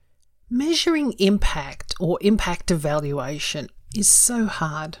Measuring impact or impact evaluation is so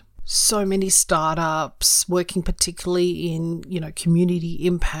hard. So many startups working particularly in, community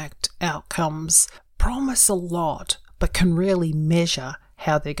impact outcomes promise a lot, but can rarely measure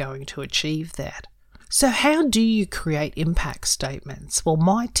how they're going to achieve that. So how do you create impact statements? Well,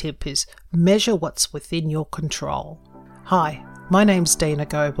 my tip is measure what's within your control. Hi, my name's Dina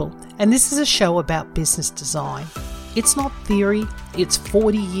Goebel, and this is a show about business design. It's not theory, it's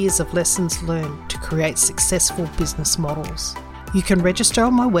 40 years of lessons learned to create successful business models. You can register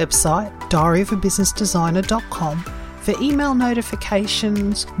on my website, diaryofabusinessdesigner.com, for email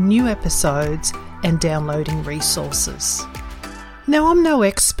notifications, new episodes, and downloading resources. Now, I'm no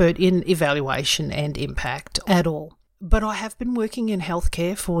expert in evaluation and impact at all, but I have been working in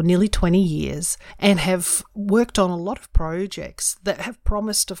healthcare for nearly 20 years and have worked on a lot of projects that have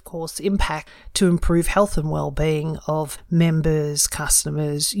promised, of course, impact to improve health and well-being of members,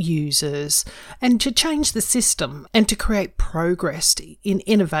 customers, users, and to change the system and to create progress in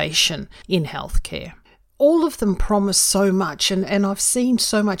innovation in healthcare. All of them promise so much, and I've seen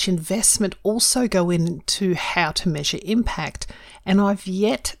so much investment also go into how to measure impact, and I've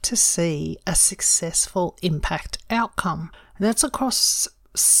yet to see a successful impact outcome. And that's across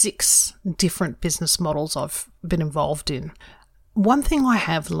 6 different business models I've been involved in. One thing I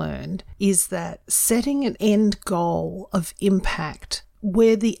have learned is that setting an end goal of impact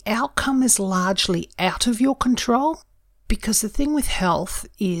where the outcome is largely out of your control, because the thing with health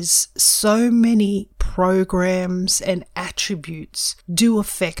is so many programs and attributes do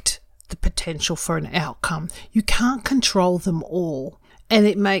affect the potential for an outcome. You can't control them all. And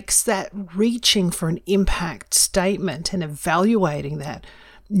it makes that reaching for an impact statement and evaluating that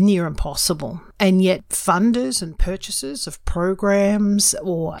near impossible. And yet funders and purchasers of programs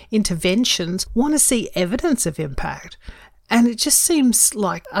or interventions want to see evidence of impact. And it just seems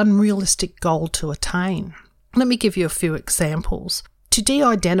like an unrealistic goal to attain. Let me give you a few examples. To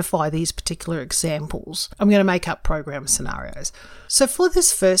de-identify these particular examples, I'm going to make up program scenarios. So for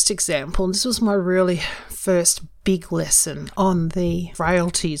this first example, and this was my really first big lesson on the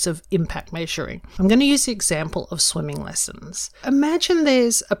frailties of impact measuring, I'm going to use the example of swimming lessons. Imagine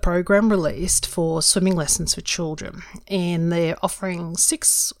there's a program released for swimming lessons for children, and they're offering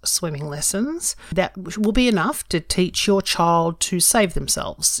 6 swimming lessons that will be enough to teach your child to save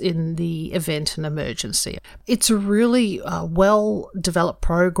themselves in the event of an emergency. It's a really well-developed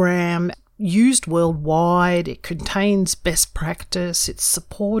program, used worldwide. It contains best practice. It's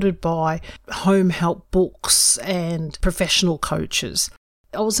supported by home help books and professional coaches.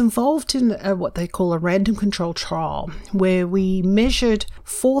 I was involved in what they call a random control trial, where we measured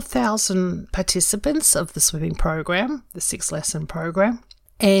 4,000 participants of the swimming program, the 6-lesson program,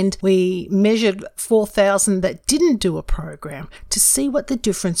 and we measured 4,000 that didn't do a program to see what the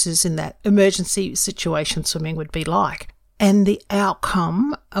differences in that emergency situation swimming would be like. And the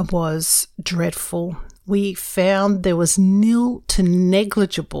outcome was dreadful. We found there was nil to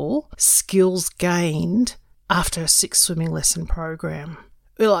negligible skills gained after a 6 swimming lesson program.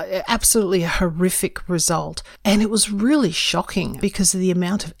 Absolutely a horrific result. And it was really shocking because of the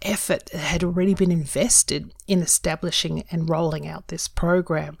amount of effort that had already been invested in establishing and rolling out this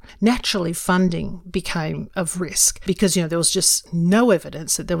program. Naturally, funding became of risk because, there was just no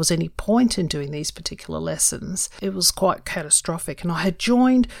evidence that there was any point in doing these particular lessons. It was quite catastrophic. And I had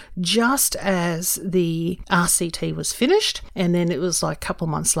joined just as the RCT was finished. And then it was like a couple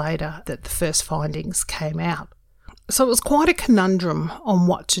of months later that the first findings came out. So it was quite a conundrum on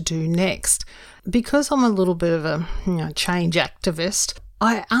what to do next. Because I'm a little bit of a change activist,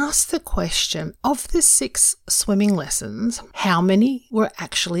 I asked the question, of the 6 swimming lessons, how many were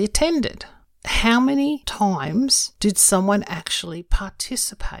actually attended? How many times did someone actually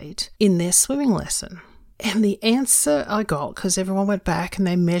participate in their swimming lesson? And the answer I got, because everyone went back and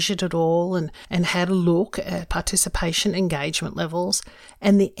they measured it all and had a look at participation engagement levels,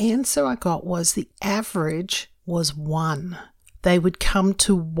 and the answer I got was the average was 1. They would come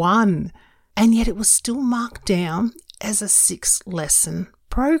to 1, and yet it was still marked down as a 6-lesson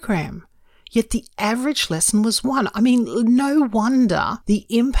program. Yet the average lesson was 1. I mean, no wonder the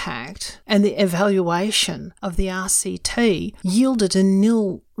impact and the evaluation of the RCT yielded a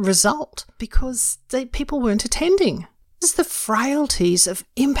nil result because people weren't attending. This is the frailties of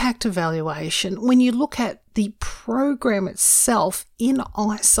impact evaluation. When you look at the program itself in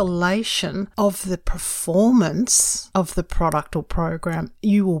isolation of the performance of the product or program,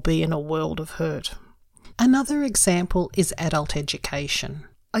 you will be in a world of hurt. Another example is adult education.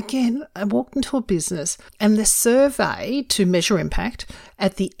 Again, I walked into a business and the survey to measure impact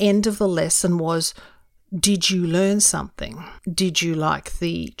at the end of the lesson was, Did you learn something? Did you like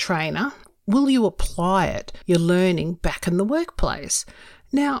the trainer? Will you apply it, your learning, back in the workplace?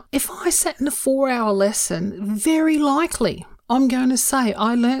 Now, if I sat in a 4-hour lesson, very likely I'm going to say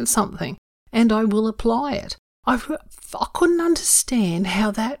I learned something and I will apply it. I couldn't understand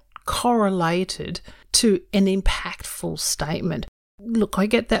how that correlated to an impactful statement. Look, I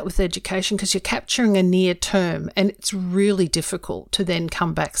get that with education because you're capturing a near term, and it's really difficult to then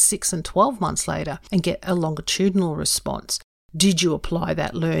come back 6 and 12 months later and get a longitudinal response. Did you apply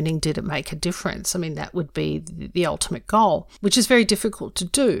that learning? Did it make a difference? I mean, that would be the ultimate goal, which is very difficult to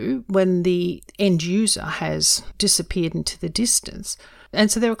do when the end user has disappeared into the distance. And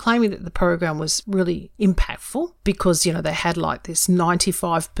so they were claiming that the program was really impactful because, they had like this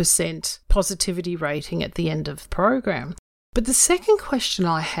 95% positivity rating at the end of the program. But the second question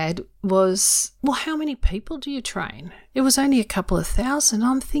I had was, well, how many people do you train? It was only a couple of thousand.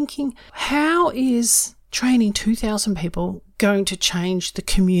 I'm thinking, how is training 2,000 people going to change the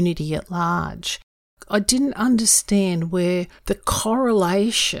community at large? I didn't understand where the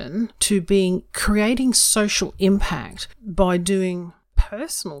correlation to creating social impact by doing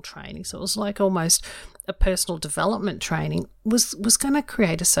personal training, so it was like almost a personal development training, was going to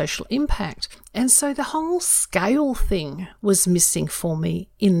create a social impact. And so the whole scale thing was missing for me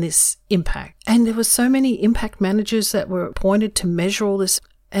in this impact. And there were so many impact managers that were appointed to measure all this.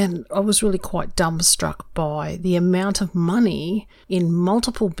 And I was really quite dumbstruck by the amount of money in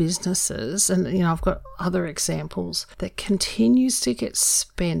multiple businesses, and I've got other examples, that continues to get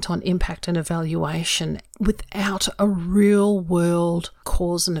spent on impact and evaluation without a real world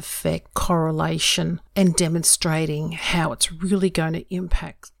cause and effect correlation and demonstrating how it's really going to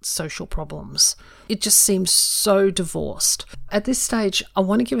impact social problems. It just seems so divorced. At this stage, I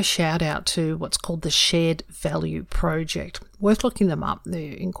want to give a shout out to what's called the Shared Value Project. Worth looking them up.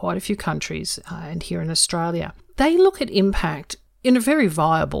 They're in quite a few countries and here in Australia. They look at impact in a very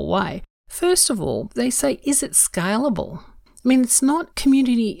viable way. First of all, they say, is it scalable? I mean, it's not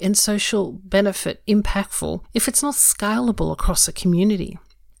community and social benefit impactful if it's not scalable across a community.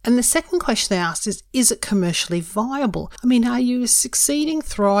 And the second question they asked is it commercially viable? I mean, are you a succeeding,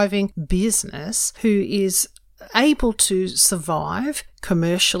 thriving business who is able to survive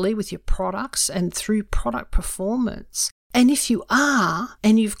commercially with your products and through product performance? And if you are,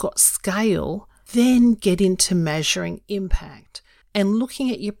 and you've got scale, then get into measuring impact and looking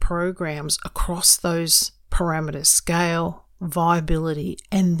at your programs across those parameters: scale, viability,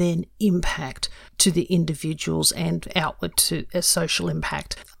 and then impact to the individuals and outward to a social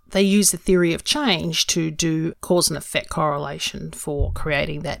impact. They use the theory of change to do cause and effect correlation for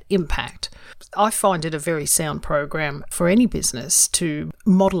creating that impact. I find it a very sound program for any business to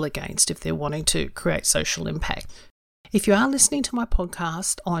model against if they're wanting to create social impact. If you are listening to my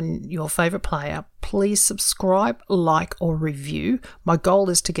podcast on your favourite player, please subscribe, like, or review. My goal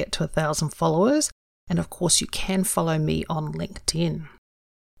is to get to 1,000 followers. And of course, you can follow me on LinkedIn.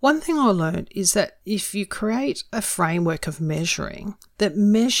 One thing I learned is that if you create a framework of measuring that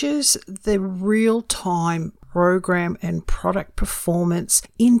measures the real-time program and product performance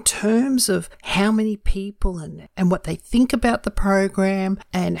in terms of how many people and what they think about the program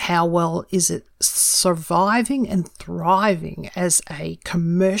and how well is it surviving and thriving as a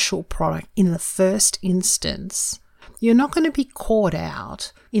commercial product in the first instance, you're not going to be caught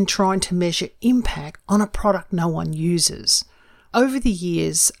out in trying to measure impact on a product no one uses. Over the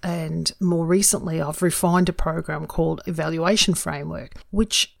years, and more recently, I've refined a program called Evaluation Framework,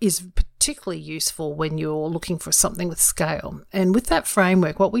 which is particularly useful when you're looking for something with scale. And with that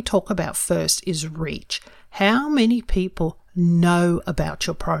framework, what we talk about first is reach. How many people know about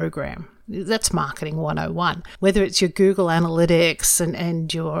your program? That's marketing 101. Whether it's your Google Analytics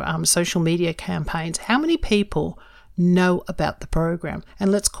and your social media campaigns, how many people know about the program? And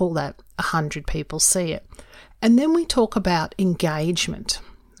let's call that 100 people see it. And then we talk about engagement,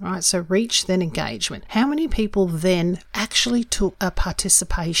 right? So reach, then engagement. How many people then actually took a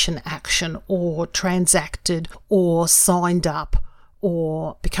participation action or transacted or signed up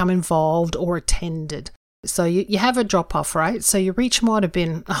or become involved or attended? So you have a drop-off rate. So your reach might have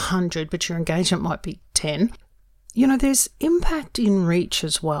been 100, but your engagement might be 10. There's impact in reach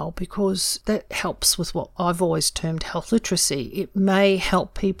as well, because that helps with what I've always termed health literacy. It may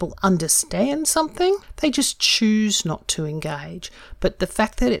help people understand something, they just choose not to engage. But the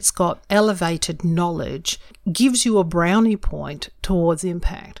fact that it's got elevated knowledge gives you a brownie point towards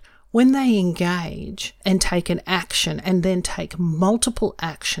impact. When they engage and take an action and then take multiple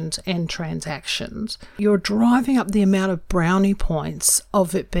actions and transactions, you're driving up the amount of brownie points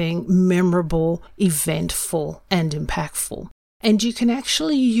of it being memorable, eventful, and impactful. And you can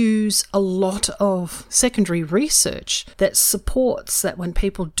actually use a lot of secondary research that supports that when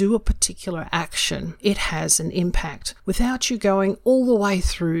people do a particular action, it has an impact without you going all the way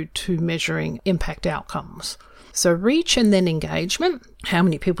through to measuring impact outcomes. So reach and then engagement. How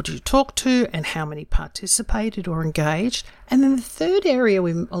many people did you talk to and how many participated or engaged? And then the third area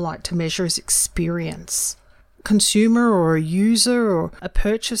we like to measure is experience. Consumer or a user or a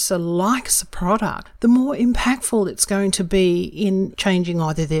purchaser likes a product, the more impactful it's going to be in changing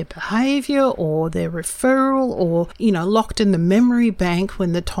either their behavior or their referral or, locked in the memory bank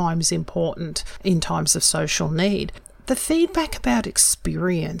when the time's important in times of social need. The feedback about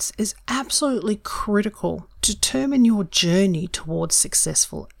experience is absolutely critical to determine your journey towards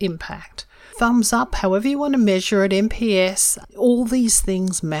successful impact. Thumbs up, however you want to measure it, NPS, all these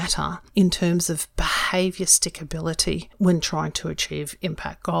things matter in terms of behaviour stickability when trying to achieve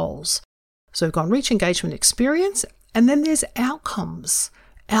impact goals. So we've gone reach, engagement, experience, and then there's outcomes.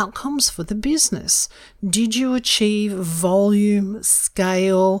 Outcomes for the business. Did you achieve volume,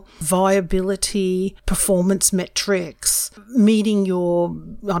 scale, viability, performance metrics, meeting your,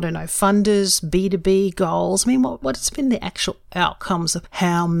 funders, B2B goals? What has been the actual outcomes of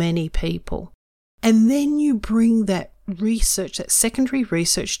how many people? And then you bring that research, that secondary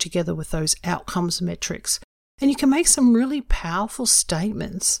research together with those outcomes metrics. And you can make some really powerful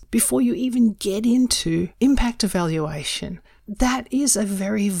statements before you even get into impact evaluation. That is a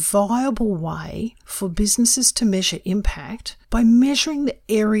very viable way for businesses to measure impact by measuring the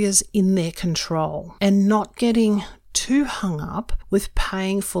areas in their control and not getting too hung up with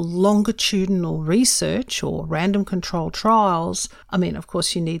paying for longitudinal research or random control trials. Of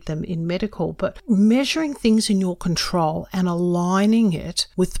course, you need them in medical, but measuring things in your control and aligning it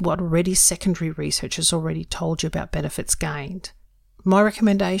with what already secondary research has already told you about benefits gained. My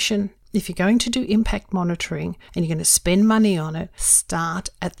recommendation, if you're going to do impact monitoring and you're going to spend money on it, start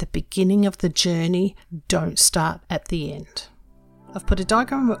at the beginning of the journey. Don't start at the end. I've put a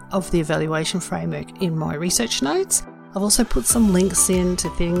diagram of the evaluation framework in my research notes. I've also put some links in to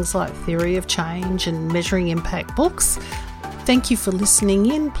things like Theory of Change and Measuring Impact books. Thank you for listening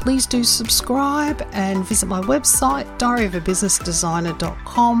in. Please do subscribe and visit my website,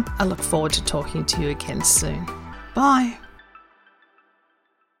 diaryofabusinessdesigner.com. I look forward to talking to you again soon. Bye.